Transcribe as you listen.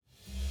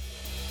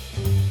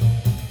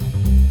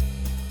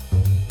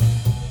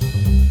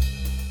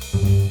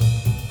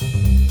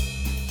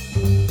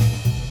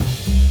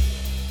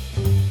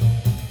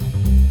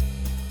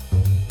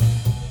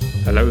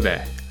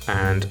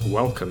and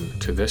welcome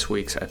to this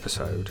week's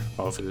episode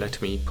of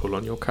Let Me Pull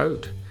on Your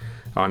Coat.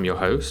 I'm your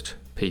host,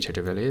 Peter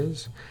de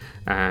Villiers,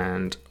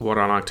 and what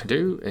I like to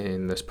do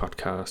in this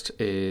podcast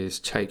is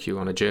take you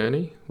on a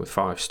journey with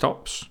 5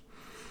 stops.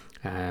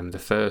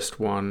 The first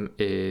one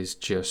is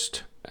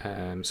just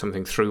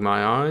something through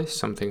my eyes,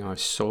 something I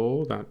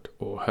saw that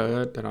or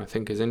heard that I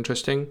think is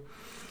interesting.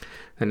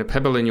 Then a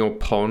pebble in your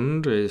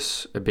pond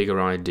is a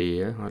bigger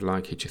idea I'd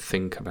like you to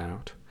think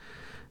about.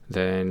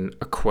 Then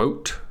a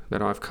quote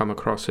that I've come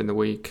across in the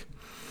week,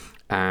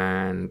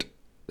 and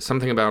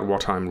something about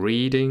what I'm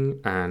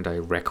reading, and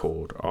a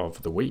record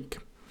of the week.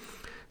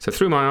 So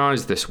through my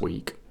eyes this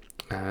week,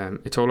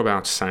 it's all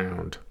about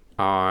sound.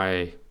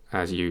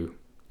 If you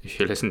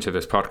listen to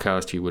this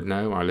podcast, you would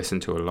know I listen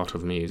to a lot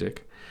of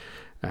music,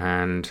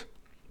 and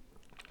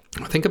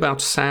I think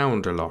about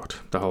sound a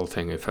lot. The whole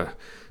thing, if a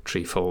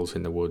tree falls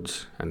in the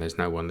woods and there's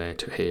no one there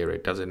to hear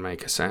it, does it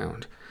make a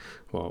sound?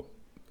 Well,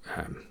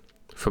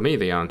 for me,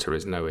 the answer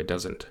is no, it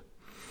doesn't.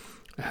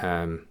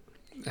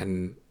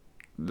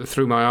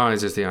 Through my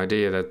eyes is the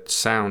idea that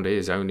sound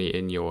is only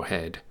in your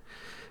head.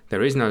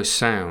 There is no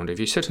sound. If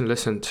you sit and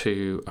listen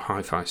to a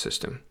hi-fi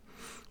system,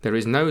 there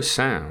is no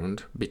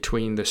sound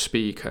between the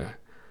speaker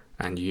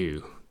and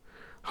you.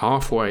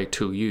 Halfway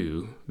to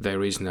you,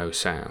 there is no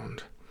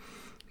sound.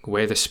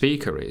 Where the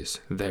speaker is,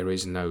 there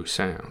is no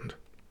sound.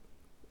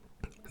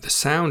 The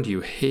sound you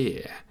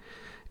hear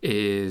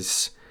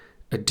is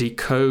a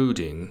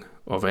decoding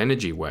of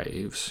energy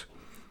waves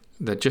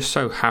that just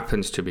so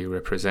happens to be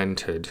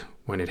represented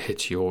when it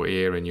hits your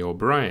ear and your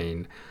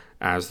brain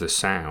as the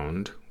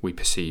sound we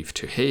perceive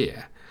to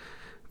hear.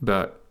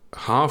 But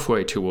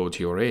halfway towards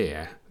your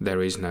ear,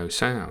 there is no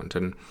sound.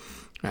 And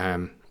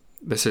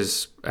this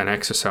is an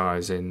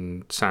exercise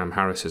in Sam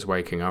Harris's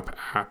Waking Up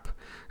app,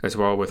 as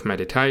well with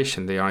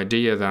meditation, the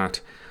idea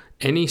that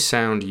any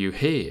sound you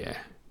hear,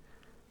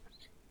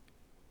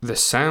 the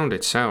sound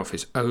itself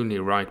is only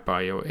right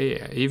by your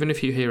ear. Even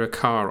if you hear a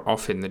car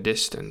off in the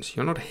distance,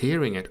 you're not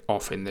hearing it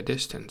off in the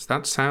distance.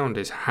 That sound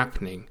is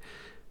happening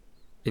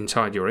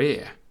inside your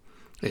ear.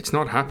 It's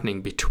not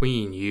happening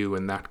between you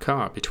and that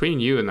car. Between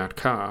you and that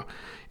car,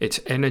 it's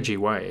energy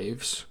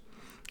waves.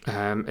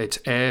 It's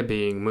air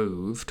being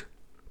moved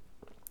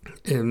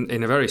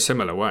in a very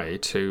similar way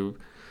to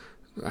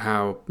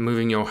how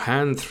moving your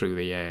hand through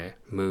the air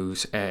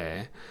moves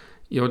air.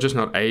 You're just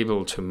not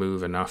able to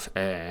move enough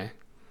air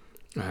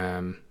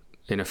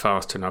in a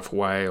fast enough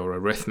way or a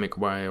rhythmic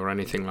way or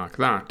anything like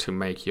that to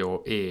make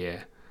your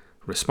ear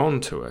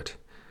respond to it.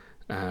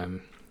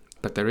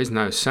 But there is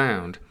no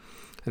sound.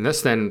 And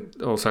this then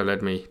also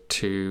led me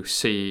to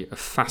see a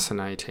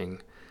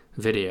fascinating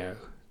video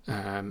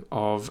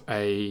of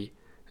a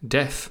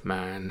deaf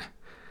man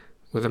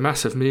with a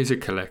massive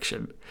music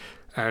collection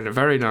and a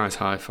very nice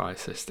hi-fi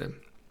system.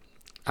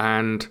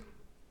 And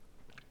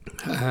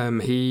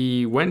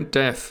he went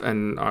deaf,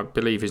 and I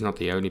believe he's not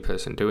the only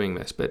person doing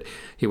this, but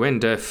he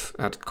went deaf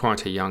at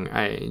quite a young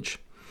age.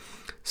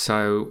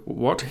 So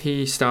what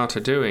he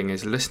started doing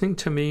is listening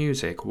to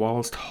music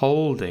whilst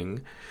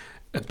holding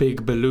a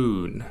big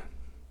balloon.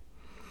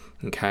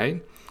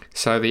 Okay?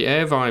 So the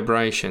air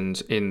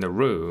vibrations in the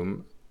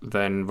room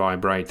then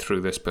vibrate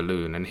through this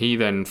balloon, and he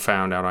then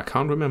found out, I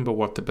can't remember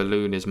what the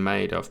balloon is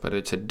made of, but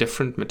it's a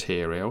different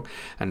material,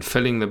 and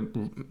filling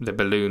the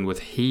balloon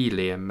with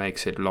helium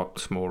makes it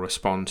lots more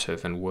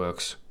responsive and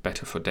works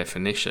better for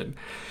definition.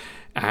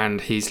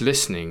 And he's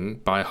listening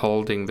by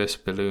holding this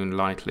balloon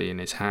lightly in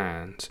his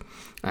hands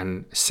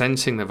and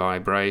sensing the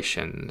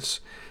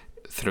vibrations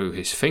through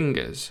his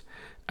fingers.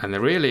 And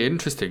the really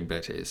interesting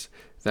bit is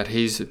that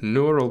his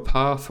neural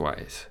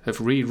pathways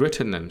have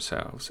rewritten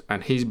themselves,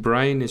 and his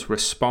brain is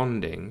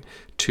responding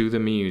to the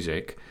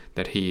music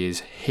that he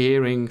is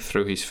hearing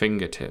through his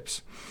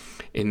fingertips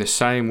in the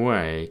same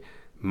way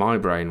my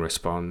brain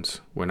responds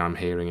when I'm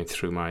hearing it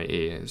through my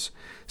ears.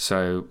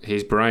 So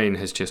his brain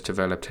has just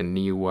developed a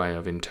new way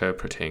of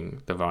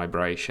interpreting the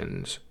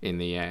vibrations in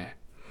the air,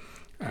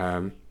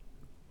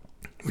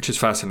 which is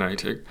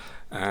fascinating.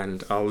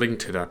 And I'll link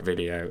to that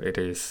video. It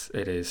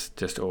is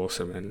just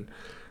awesome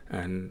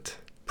and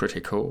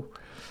pretty cool.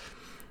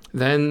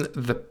 Then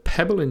the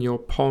pebble in your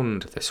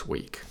pond this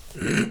week,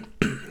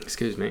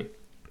 excuse me,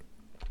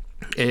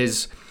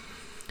 is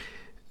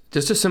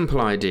just a simple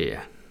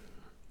idea.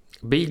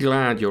 Be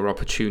glad your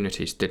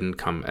opportunities didn't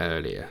come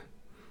earlier,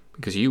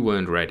 because you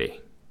weren't ready.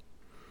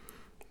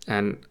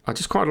 And I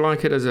just quite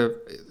like it as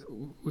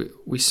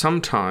we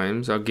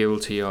sometimes are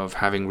guilty of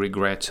having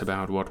regrets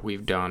about what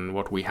we've done,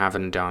 what we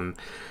haven't done,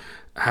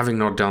 having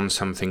not done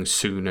something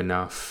soon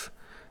enough,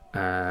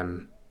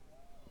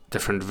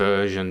 different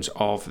versions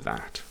of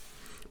that.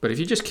 But if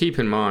you just keep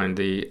in mind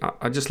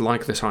I just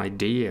like this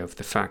idea of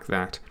the fact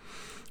that,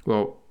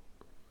 well,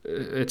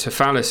 it's a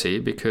fallacy,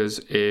 because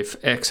if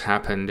X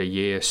happened a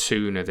year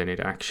sooner than it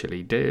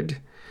actually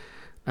did,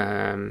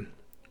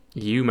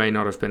 you may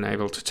not have been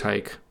able to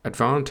take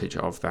advantage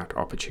of that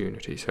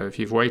opportunity. So if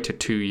you've waited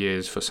 2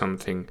 years for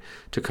something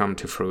to come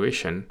to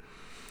fruition,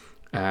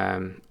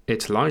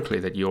 it's likely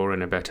that you're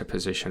in a better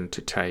position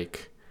to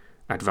take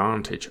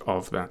advantage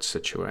of that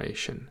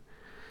situation.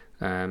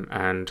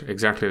 And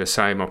exactly the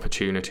same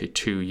opportunity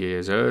 2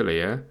 years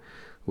earlier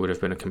would have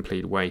been a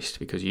complete waste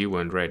because you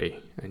weren't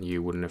ready and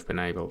you wouldn't have been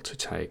able to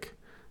take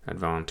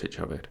advantage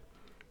of it.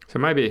 So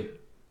maybe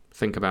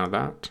think about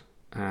that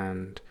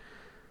and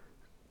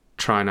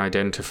try and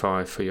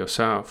identify for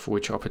yourself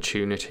which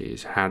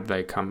opportunities, had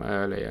they come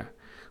earlier,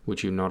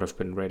 would you not have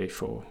been ready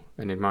for.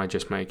 And it might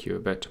just make you a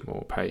bit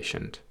more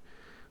patient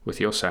with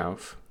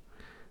yourself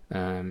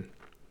on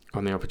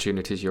the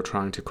opportunities you're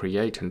trying to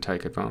create and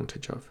take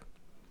advantage of.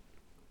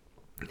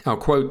 Our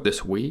quote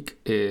this week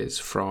is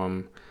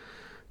from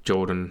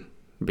Jordan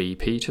B.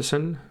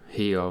 Peterson,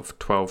 he of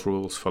 12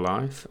 Rules for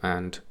Life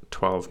and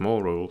 12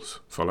 More Rules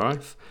for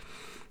Life.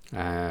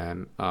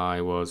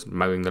 I was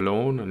mowing the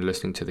lawn and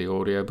listening to the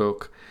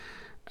audiobook,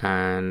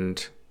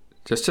 and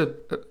just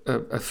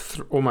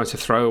almost a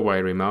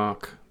throwaway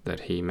remark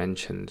that he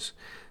mentions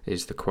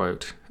is the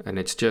quote, and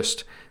it's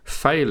just,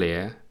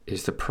 "Failure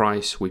is the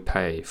price we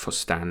pay for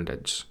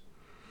standards."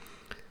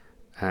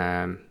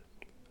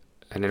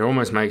 And it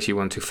almost makes you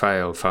want to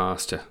fail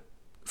faster,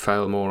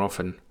 fail more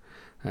often.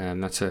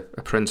 And that's a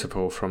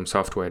principle from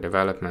software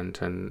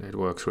development, and it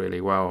works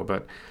really well.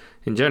 But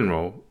in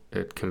general,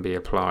 it can be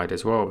applied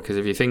as well, because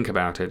if you think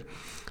about it,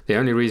 the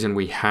only reason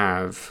we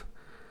have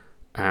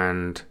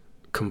and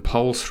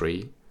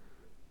compulsory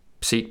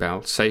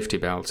seatbelts, safety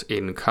belts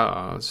in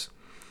cars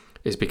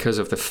is because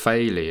of the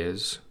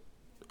failures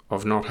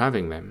of not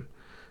having them.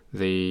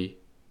 The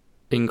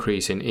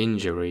increase in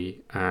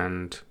injury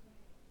and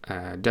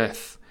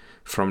death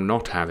from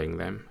not having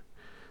them.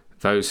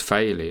 Those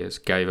failures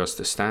gave us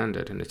the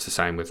standard, and it's the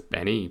same with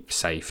any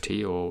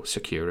safety or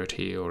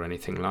security or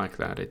anything like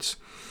that. It's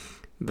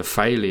the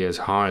failures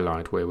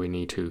highlight where we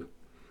need to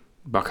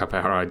buck up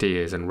our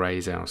ideas and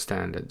raise our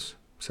standards.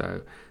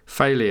 So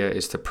failure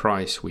is the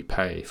price we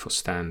pay for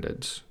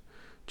standards.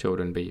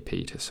 Jordan B.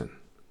 Peterson.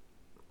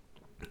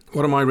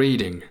 What am I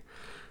reading?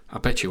 I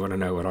bet you want to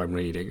know what I'm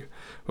reading.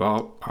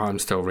 Well, I'm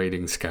still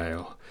reading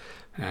Scale.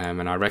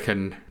 And I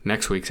reckon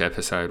next week's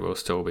episode will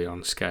still be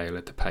on Scale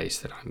at the pace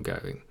that I'm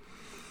going.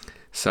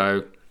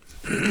 So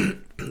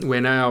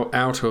we're now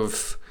out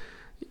of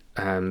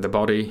the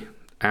body,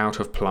 out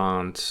of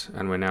plants,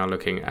 and we're now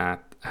looking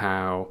at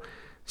how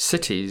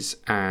cities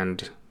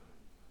and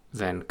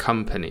then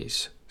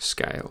companies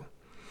scale.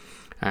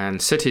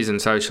 And cities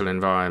and social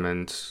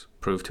environments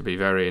prove to be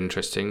very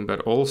interesting, but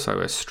also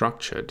as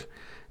structured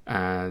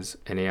as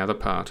any other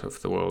part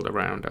of the world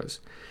around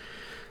us.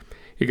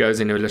 He goes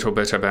into a little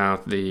bit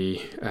about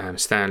the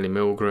Stanley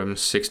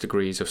Milgram's 6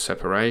 degrees of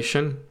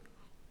separation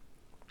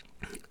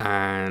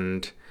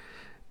and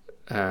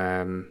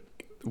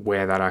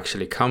where that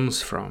actually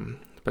comes from.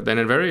 But then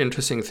a very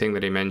interesting thing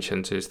that he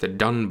mentions is the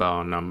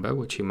Dunbar number,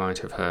 which you might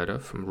have heard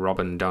of from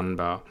Robin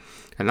Dunbar.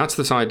 And that's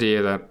this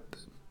idea that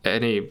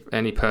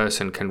any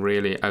person can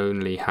really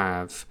only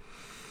have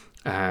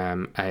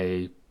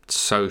a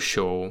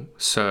social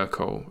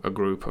circle, a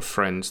group of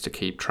friends to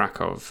keep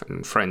track of,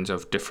 and friends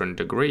of different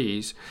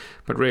degrees,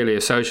 but really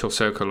a social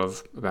circle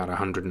of about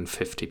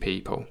 150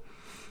 people.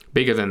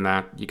 Bigger than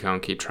that, you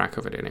can't keep track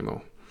of it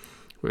anymore,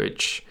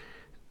 which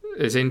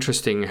is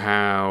interesting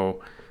how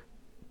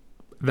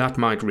that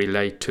might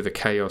relate to the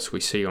chaos we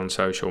see on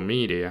social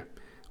media,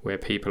 where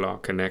people are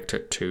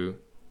connected to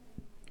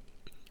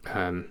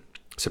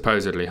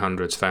supposedly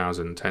hundreds,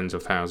 thousands, tens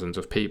of thousands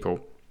of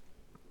people,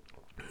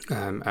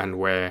 and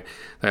where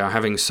they are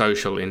having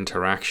social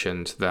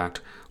interactions that,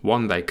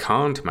 one, they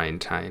can't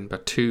maintain,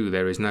 but two,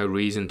 there is no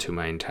reason to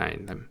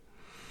maintain them.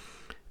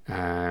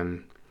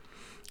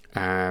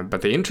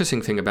 But the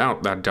interesting thing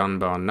about that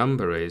Dunbar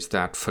number is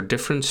that for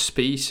different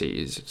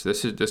species,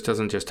 this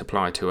doesn't just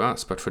apply to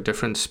us, but for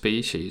different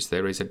species,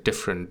 there is a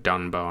different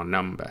Dunbar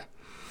number.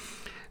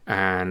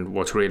 And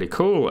what's really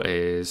cool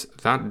is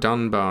that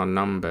Dunbar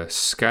number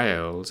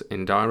scales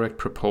in direct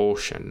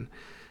proportion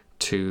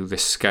to the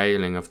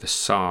scaling of the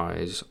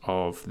size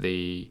of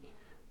the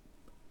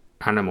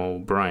animal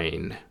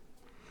brain.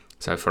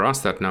 So for us,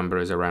 that number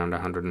is around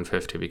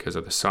 150 because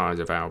of the size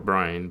of our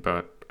brain,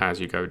 but as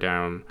you go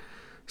down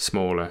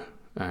smaller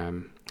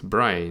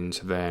brains,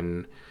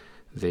 then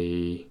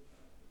the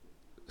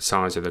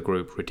size of the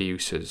group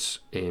reduces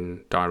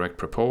in direct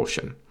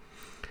proportion.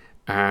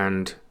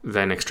 And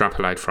then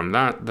extrapolate from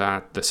that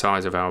the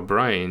size of our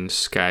brains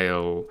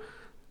scale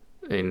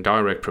in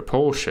direct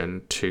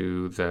proportion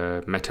to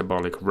the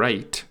metabolic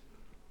rate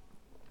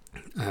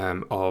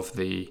of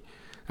the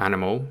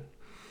animal,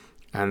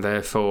 and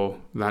therefore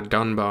that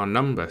Dunbar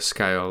number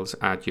scales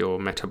at your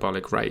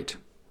metabolic rate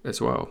as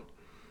well,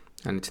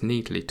 and it's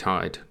neatly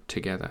tied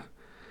together.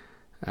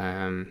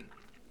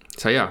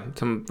 So yeah,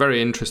 some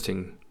very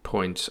interesting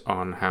points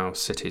on how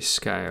cities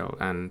scale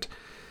and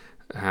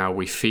how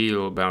we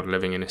feel about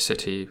living in a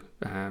city,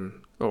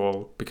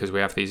 all because we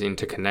have these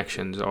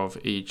interconnections of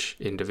each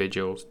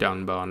individual's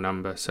Dunbar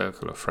number,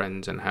 circle of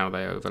friends, and how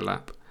they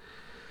overlap.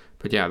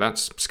 But yeah,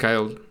 that's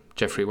Scale,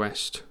 Geoffrey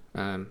West,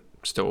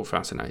 still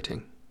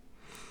fascinating.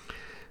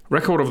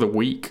 Record of the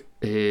week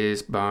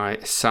is by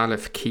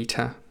Salif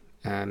Keita.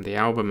 The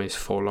album is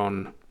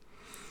Forlonne,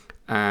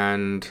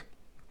 and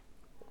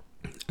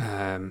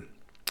I've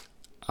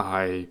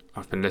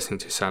been listening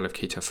to Salif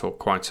Keita for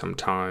quite some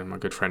time. My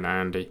good friend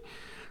Andy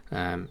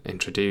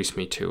introduced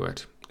me to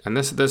it, and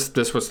this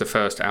was the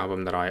first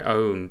album that I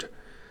owned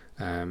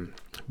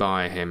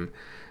by him,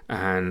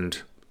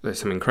 and there's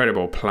some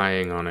incredible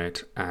playing on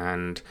it,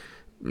 and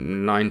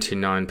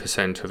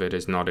 99% of it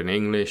is not in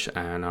English,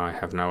 and I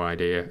have no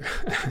idea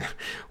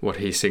what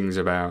he sings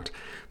about.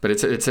 But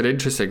it's an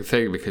interesting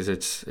thing, because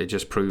it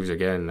just proves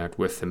again that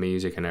with the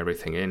music and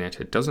everything in it,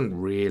 it doesn't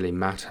really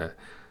matter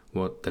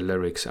what the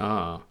lyrics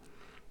are.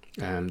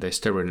 There's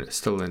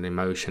still an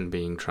emotion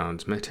being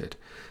transmitted.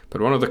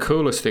 But one of the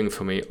coolest things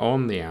for me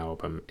on the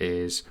album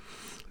is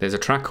there's a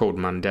track called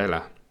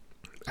Mandela,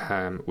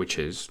 which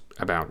is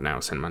about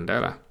Nelson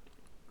Mandela.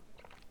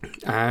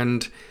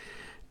 And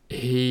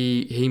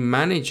he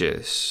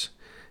manages,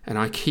 and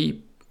I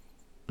keep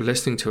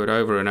listening to it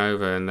over and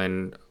over, and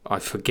then I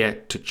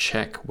forget to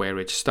check where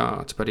it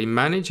starts, but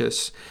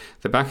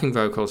the backing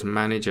vocals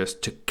manages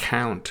to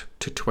count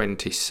to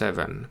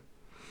 27,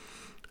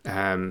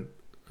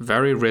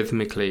 very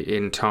rhythmically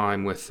in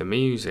time with the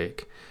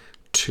music,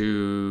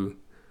 to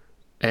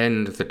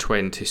end the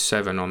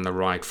 27 on the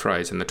right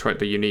phrase. And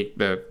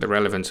the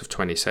relevance of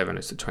 27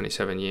 is the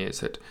 27 years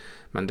that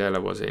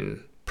Mandela was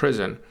in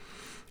prison.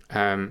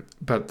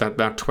 But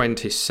that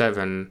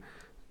 27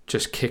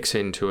 just kicks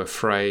into a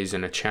phrase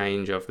and a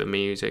change of the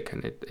music,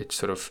 and it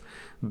sort of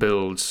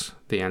builds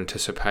the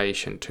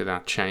anticipation to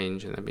that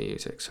change in the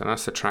music. So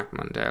that's the track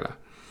Mandela.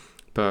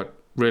 But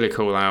really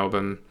cool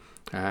album.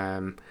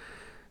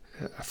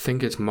 I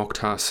think it's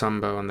Mokhtar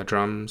Sambo on the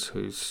drums,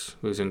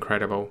 who's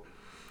incredible.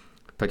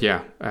 But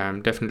yeah,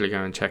 definitely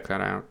go and check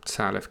that out.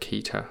 Salif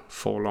Keita,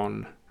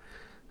 Forlonne,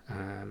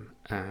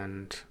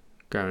 and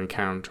go and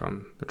count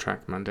on the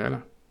track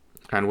Mandela.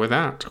 And with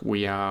that,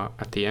 we are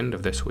at the end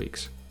of this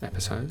week's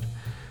episode.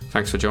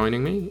 Thanks for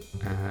joining me.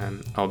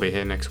 I'll be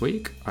here next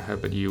week. I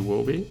hope that you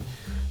will be,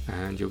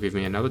 and you'll give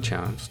me another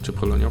chance to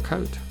pull on your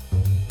coat.